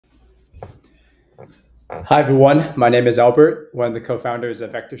Hi everyone, my name is Albert, one of the co-founders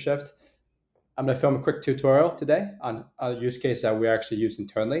of VectorShift. I'm going to film a quick tutorial today on a use case that we actually use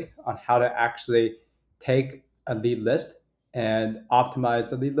internally on how to actually take a lead list and optimize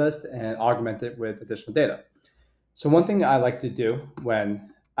the lead list and augment it with additional data. So one thing I like to do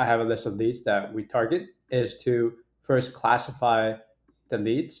when I have a list of leads that we target is to first classify the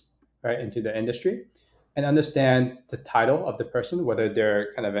leads right into the industry and understand the title of the person, whether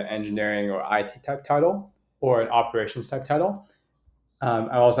they're kind of an engineering or IT type title or an operations type title.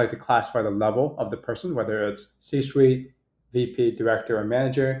 I also like to classify the level of the person, whether it's C-suite, VP, director, or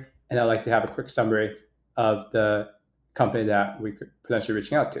manager. And I like to have a quick summary of the company that we could potentially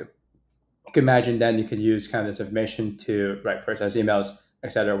reaching out to. You can imagine then you could use kind of this information to write personalized emails,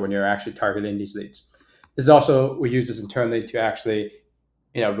 et cetera, when you're actually targeting these leads. This is also, we use this internally to actually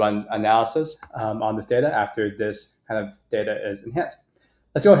run analysis on this data after this kind of data is enhanced.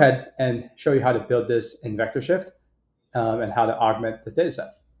 Let's go ahead and show you how to build this in VectorShift and how to augment this data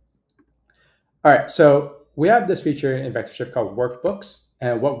set. All right, so we have this feature in VectorShift called workbooks.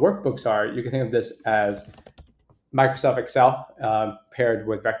 And what workbooks are, you can think of this as Microsoft Excel paired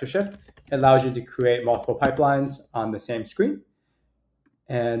with VectorShift. It allows you to create multiple pipelines on the same screen.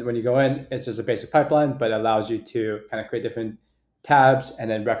 And when you go in, it's just a basic pipeline, but it allows you to kind of create different tabs and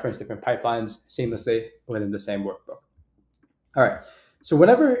then reference different pipelines seamlessly within the same workbook. All right, so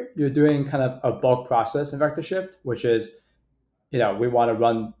whenever you're doing kind of a bulk process in VectorShift, which is, we want to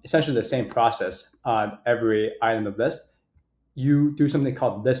run essentially the same process on every item of the list, you do something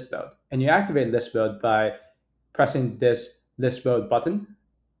called list mode. And you activate list mode by pressing this list mode button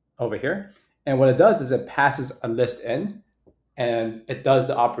over here. And what it does is it passes a list in and it does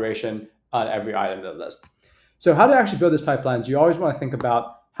the operation on every item of the list. So how to actually build these pipelines, you always want to think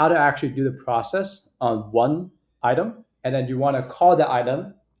about how to actually do the process on one item. And then you want to call that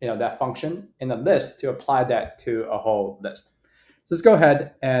item, that function in the list to apply that to a whole list. So let's go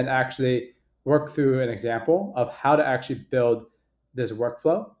ahead and actually work through an example of how to actually build this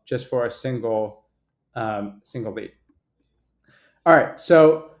workflow just for a single lead. All right,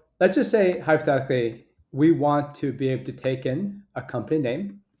 so let's just say hypothetically, we want to be able to take in a company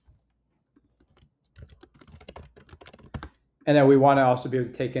name. And then we want to also be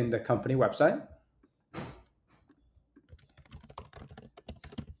able to take in the company website.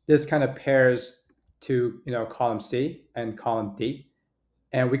 This kind of pairs to column C and column D.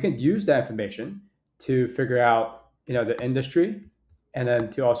 And we can use that information to figure out the industry and then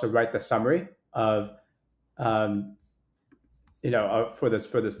to also write the summary of for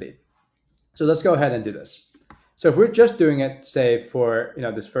this lead. So let's go ahead and do this. So if we're just doing it, say for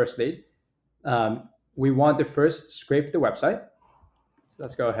this first lead, we want to first scrape the website. So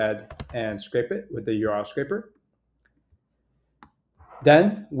let's go ahead and scrape it with the URL scraper.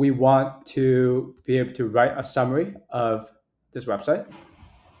 Then we want to be able to write a summary of this website.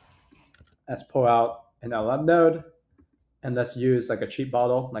 Let's pull out an LLM node and let's use like a cheap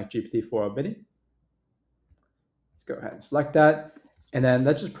model like GPT-4o Mini. Let's go ahead and select that. And then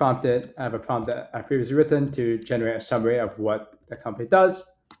let's just prompt it. I have a prompt that I previously written to generate a summary of what the company does.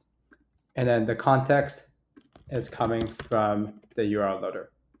 And then the context is coming from the URL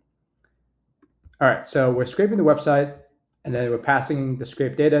loader. All right, so we're scraping the website and then we're passing the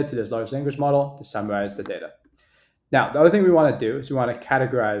scraped data to this large language model to summarize the data. Now, the other thing we want to do is we want to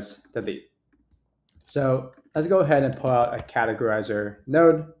categorize the lead. So let's go ahead and pull out a categorizer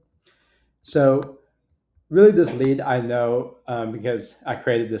node. So really this lead, I know because I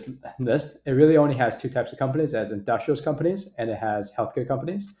created this list, it really only has two types of companies. It has industrials companies and it has healthcare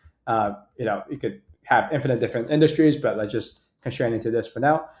companies. You could have infinite different industries, but let's just constrain into this for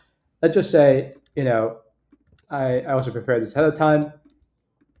now. Let's just say, I also prepared this ahead of time.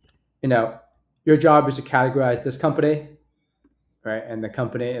 Your job is to categorize this company, right? And the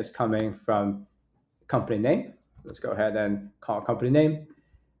company is coming from company name. Let's go ahead and call company name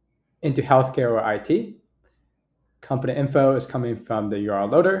into healthcare or IT. Company info is coming from the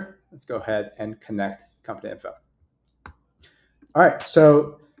URL loader. Let's go ahead and connect company info. All right,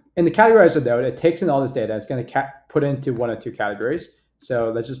 so in the categorizer node, it takes in all this data. It's going to put into one or two categories.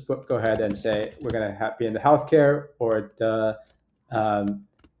 So let's just go ahead and say we're going to be in the healthcare or the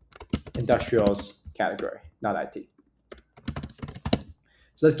industrials category, not IT.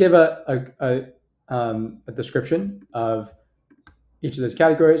 So let's give a description of each of those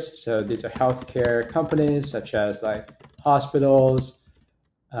categories. So these are healthcare companies such as like hospitals,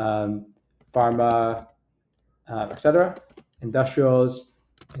 pharma, etc. Industrials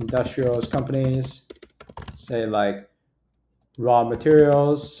companies, say like raw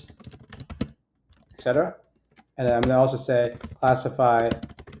materials, etc. And then I'm going to also say classify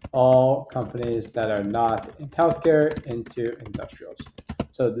all companies that are not in healthcare into industrials.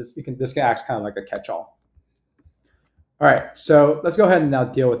 So this can act kind of like a catch-all. All right, so let's go ahead and now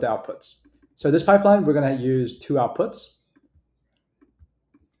deal with the outputs. So this pipeline, we're going to use two outputs.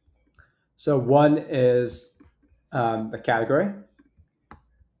 So one is the category,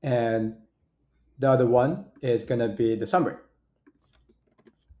 and the other one is going to be the summary.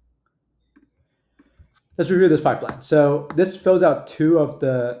 Let's review this pipeline. So this fills out two of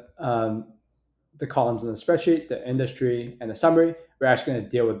the columns in the spreadsheet, the industry and the summary. We're actually going to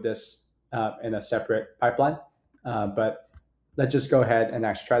deal with this in a separate pipeline, but let's just go ahead and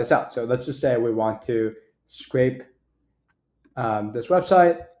actually try this out. So let's just say we want to scrape this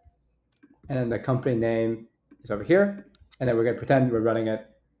website, and then the company name is over here, and then we're going to pretend we're running it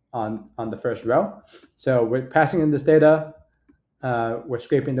on the first row. So we're passing in this data, we're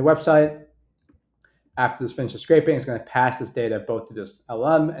scraping the website. After this finishes scraping, it's going to pass this data both to this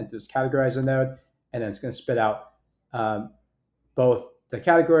LM and to this categorizer node, and then it's going to spit out both the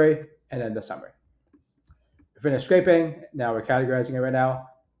category and then the summary. We finished scraping. Now we're categorizing it right now.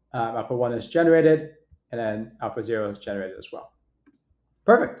 Output 1 is generated, and then output 0 is generated as well.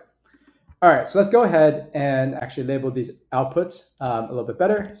 Perfect. All right, so let's go ahead and actually label these outputs a little bit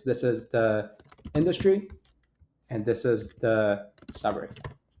better. So this is the industry, and this is the summary.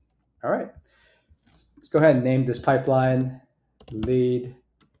 All right. Let's go ahead and name this pipeline lead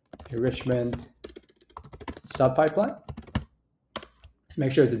enrichment subpipeline.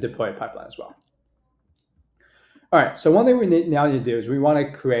 Make sure to deploy a pipeline as well. All right, so one thing we now need to do is we want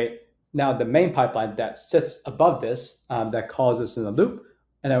to create now the main pipeline that sits above this that calls us in a loop.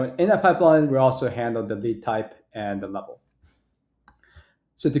 And then in that pipeline, we also handle the lead type and the level.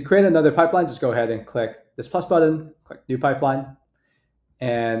 So to create another pipeline, just go ahead and click this plus button, click new pipeline.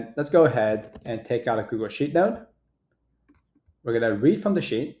 And let's go ahead and take out a Google Sheet node. We're going to read from the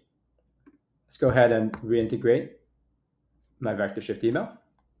sheet. Let's go ahead and reintegrate my VectorShift email.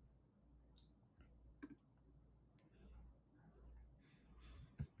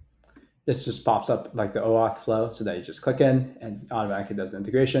 This just pops up like the OAuth flow so that you just click in and automatically does the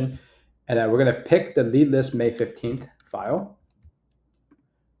integration. And then we're going to pick the lead list May 15th file.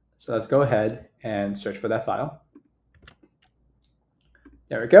 So let's go ahead and search for that file.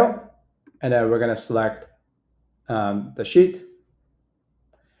 There we go. And then we're going to select the sheet.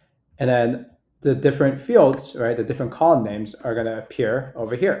 And then the different fields, right, the different column names are going to appear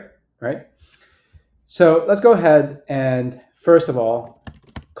over here, right? So let's go ahead and first of all,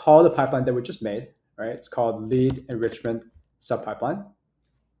 call the pipeline that we just made, right? It's called lead enrichment subpipeline.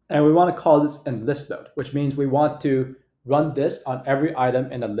 And we want to call this in list node, which means we want to run this on every item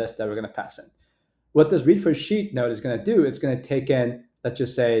in the list that we're going to pass in. What this read for sheet node is going to do, it's going to take in, let's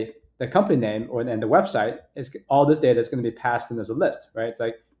just say, the company name and the website. All this data is going to be passed in as a list, right? It's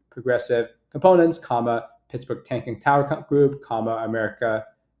like Progressive Components, comma, Pittsburgh Tanking Tower Group, comma, America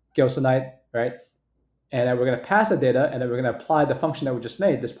Gilsonite, right? And then we're going to pass the data, and then we're going to apply the function that we just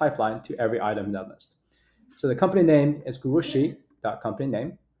made, this pipeline, to every item in that list. So the company name is Google Sheet.company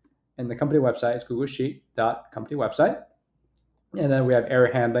name, and the company website is Google Sheet.company website. And then we have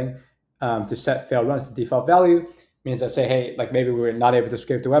error handling to set failed runs to default value. Means I say, hey, like maybe we're not able to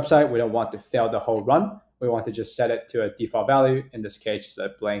scrape the website. We don't want to fail the whole run. We want to just set it to a default value. In this case, it's a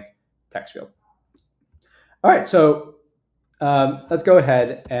blank text field. All right, so let's go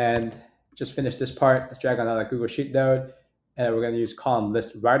ahead and just finish this part. Let's drag on another Google Sheet node, and we're going to use column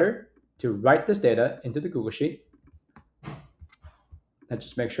list writer to write this data into the Google Sheet. And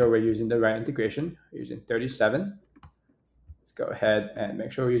just make sure we're using the right integration. We're using 37. Let's go ahead and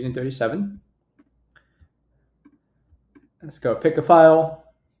make sure we're using 37. Let's go pick a file.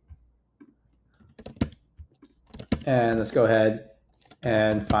 And let's go ahead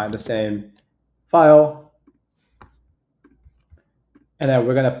and find the same file. And then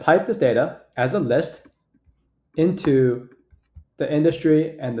we're going to pipe this data as a list into the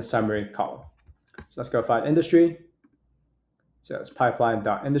industry and the summary column. So let's go find industry. So it's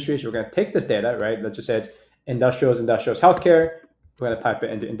pipeline.industry. So we're going to take this data, right? Let's just say it's industrials, healthcare. We're going to pipe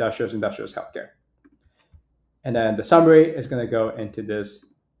it into industrials, healthcare. And then the summary is going to go into this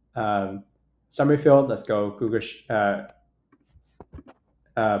summary field. Let's go Google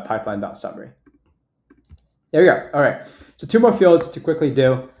pipeline.summary. There we go. All right. So two more fields to quickly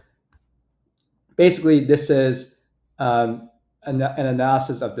do. Basically, this is an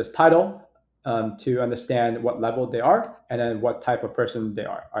analysis of this title to understand what level they are and then what type of person they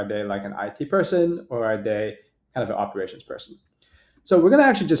are. Are they like an IT person or are they kind of an operations person? So we're going to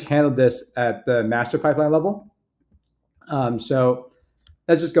actually just handle this at the master pipeline level. So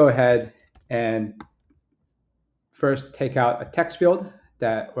let's just go ahead and first take out a text field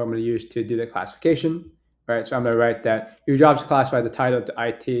that what I'm going to use to do the classification, right? So I'm going to write that your job is to classify the title to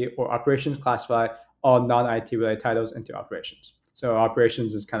IT or operations, classify all non-IT related titles into operations. So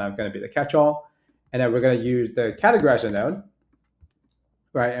operations is kind of going to be the catch-all. And then we're going to use the categorizer node,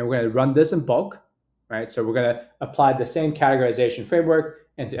 right? And we're going to run this in bulk, right? So we're going to apply the same categorization framework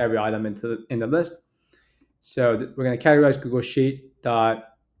into every item in the list. So we're going to categorize Google Sheet dot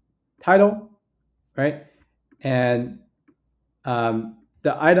title, right? And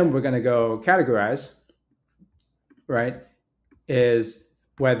the item we're going to go categorize, right, is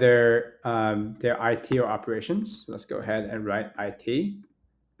whether they're IT or operations. So let's go ahead and write IT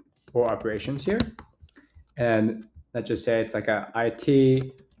or operations here. And let's just say it's like a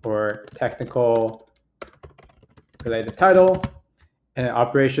IT or technical related title. And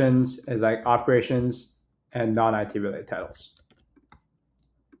operations is like operations and non-IT related titles.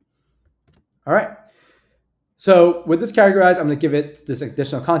 All right. So with this categorized, I'm going to give it this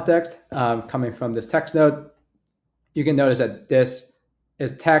additional context coming from this text node. You can notice that this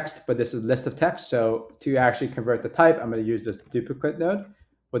is text, but this is a list of text. So to actually convert the type, I'm going to use this duplicate node.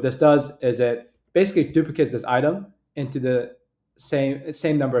 What this does is it basically duplicates this item into the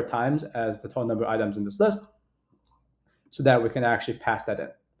same number of times as the total number of items in this list, so that we can actually pass that in.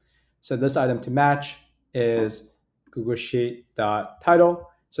 So this item to match is Google Sheet.title.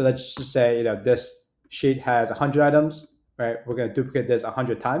 So let's just say this sheet has 100 items, right? We're going to duplicate this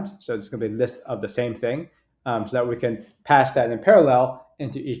 100 times. So it's going to be a list of the same thing, so that we can pass that in parallel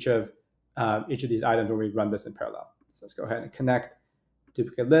into each of these items when we run this in parallel. So let's go ahead and connect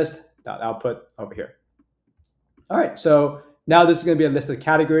duplicate list.output over here. All right, so now this is going to be a list of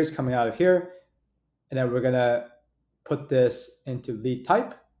categories coming out of here. And then we're going to put this into lead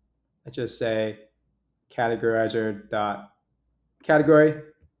type. Let's just say categorizer.category.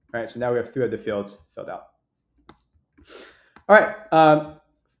 All right, so now we have 3 of the fields filled out. All right,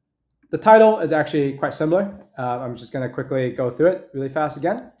 the title is actually quite similar. I'm just going to quickly go through it really fast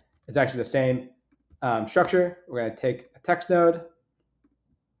again. It's actually the same structure. We're going to take a text node.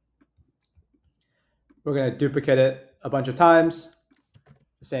 We're going to duplicate it a bunch of times,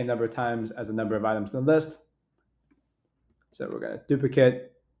 the same number of times as the number of items in the list. So we're going to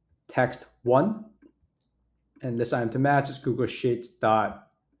duplicate text 1. And this item to match is Google Sheets dot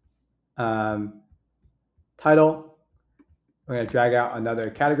title. We're going to drag out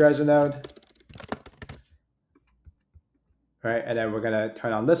another categorizer node. Right, and then we're going to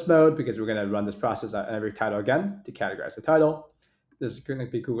turn on list mode because we're going to run this process on every title again to categorize the title. This is going to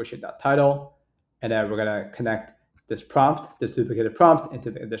be Google Sheet.title. And then we're going to connect this prompt, this duplicated prompt, into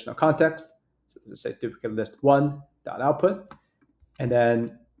the additional context. So let's say duplicate list 1.output. And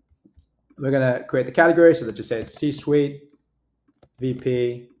then we're going to create the category. So let's just say it's C-suite,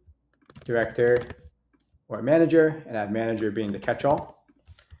 VP, director, or manager, and have manager being the catch-all.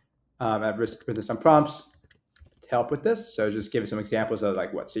 I've written some prompts to help with this. So just give some examples of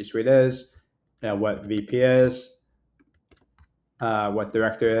like what C-suite is, what VP is, what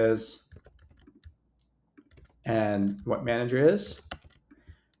director is, and what manager is.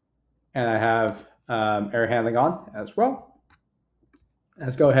 And I have error handling on as well.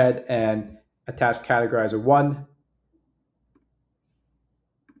 Let's go ahead and attach categorizer 1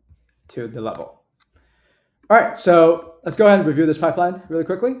 to the level. All right, so let's go ahead and review this pipeline really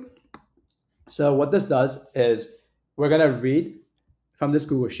quickly. So what this does is we're going to read from this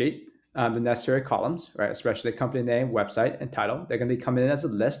Google Sheet the necessary columns, right? Especially company name, website, and title. They're going to be coming in as a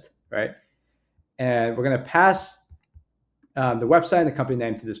list, right? And we're going to pass the website and the company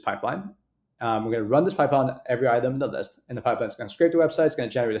name to this pipeline. We're going to run this pipeline on every item in the list, and the pipeline is going to scrape the website. It's going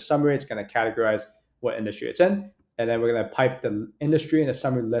to generate a summary. It's going to categorize what industry it's in, and then we're going to pipe the industry and the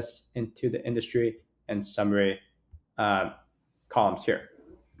summary lists into the industry and summary columns here.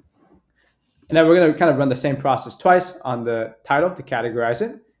 And then we're going to kind of run the same process twice on the title to categorize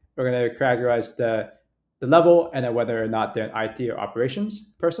it. We're going to categorize the level and then whether or not they're an IT or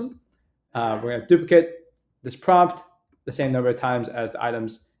operations person. We're going to duplicate this prompt the same number of times as the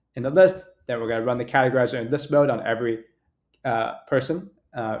items in the list. Then we're going to run the categorizer in list mode on every person,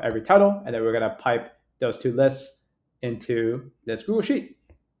 every title, and then we're going to pipe those 2 lists into this Google Sheet.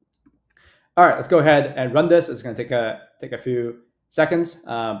 All right, let's go ahead and run this. It's going to take a few seconds.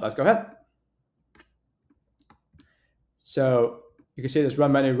 Let's go ahead. So you can see this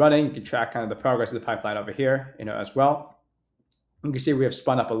run menu running. You can track kind of the progress of the pipeline over here, as well. You can see we have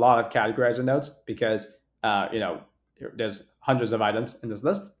spun up a lot of categorizer nodes because, there's hundreds of items in this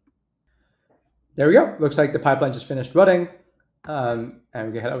list. There we go. Looks like the pipeline just finished running. And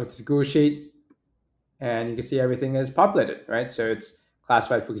we can head over to the Google Sheet, and you can see everything is populated, right? So it's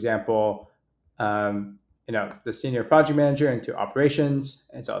classified, for example, the senior project manager into operations.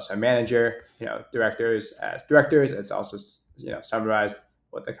 It's also a manager, directors as directors. It's also, summarized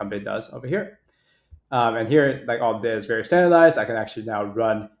what the company does over here. And here, like all the data is very standardized. I can actually now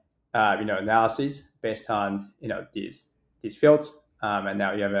run, analyses based on, these fields. And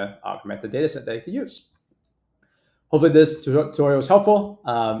now you have an augmented data set that you can use. Hopefully this tutorial was helpful.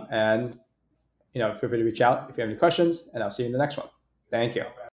 And, feel free to reach out if you have any questions, and I'll see you in the next one. Thank you.